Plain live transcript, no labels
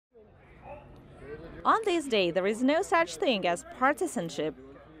On this day, there is no such thing as partisanship.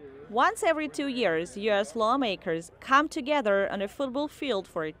 Once every 2 years, U.S. lawmakers come together on a football field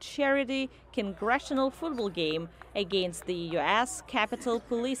for a charity Congressional Football Game against the U.S. Capitol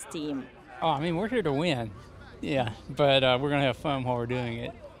Police team. We're here to win, yeah, but we're going to have fun while we're doing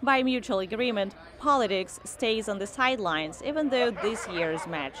it. By mutual agreement, politics stays on the sidelines, even though this year's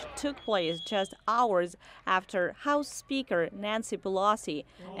match took place just hours after House Speaker Nancy Pelosi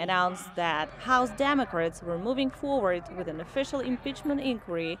announced that House Democrats were moving forward with an official impeachment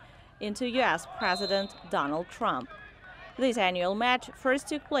inquiry into U.S. President Donald Trump. This annual match first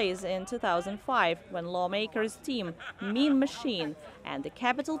took place in 2005 when lawmakers' team Mean Machine and the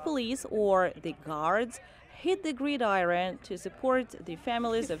Capitol Police, or the Guards, hit the gridiron to support the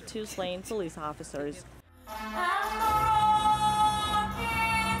families of 2 slain police officers.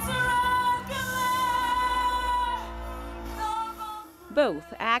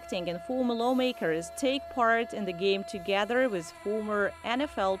 Both acting and former lawmakers take part in the game together with former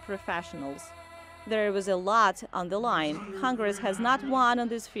NFL professionals. There was a lot on the line. Congress has not won on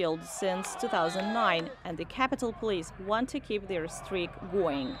this field since 2009, and the Capitol Police want to keep their streak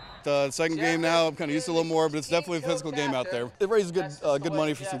going. The second game now, I'm kind of used to a little more, but it's definitely a physical game out there. It raises good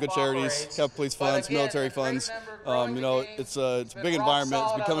money for some good charities, Capitol Police funds, military funds. It's a big environment.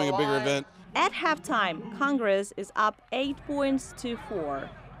 It's becoming a bigger event. At halftime, Congress is up 8 points to 4,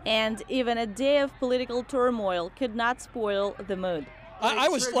 and even a day of political turmoil could not spoil the mood. I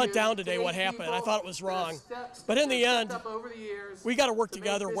was let down today what happened. I thought it was wrong. But in the end, we got to work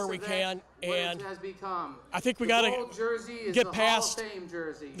together where we can, and I think we got to get past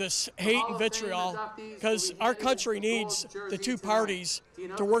this hate and vitriol, because our country needs the 2 parties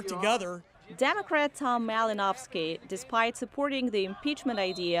to work together. Democrat Tom Malinowski, despite supporting the impeachment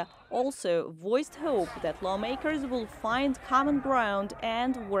idea, also voiced hope that lawmakers will find common ground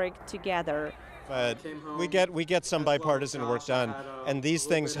and work together. But we get some bipartisan work done, and these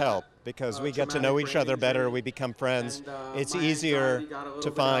things help because we get to know each other better, we become friends. It's easier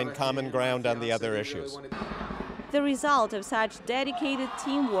to find common ground on the other issues. The result of such dedicated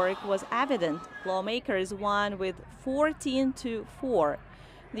teamwork was evident. Lawmakers won with 14-4.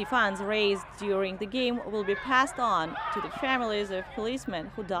 The funds raised during the game will be passed on to the families of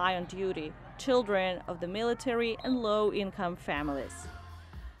policemen who die on duty, children of the military and low-income families.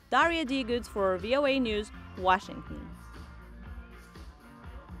 Daria Dieguts for VOA News, Washington.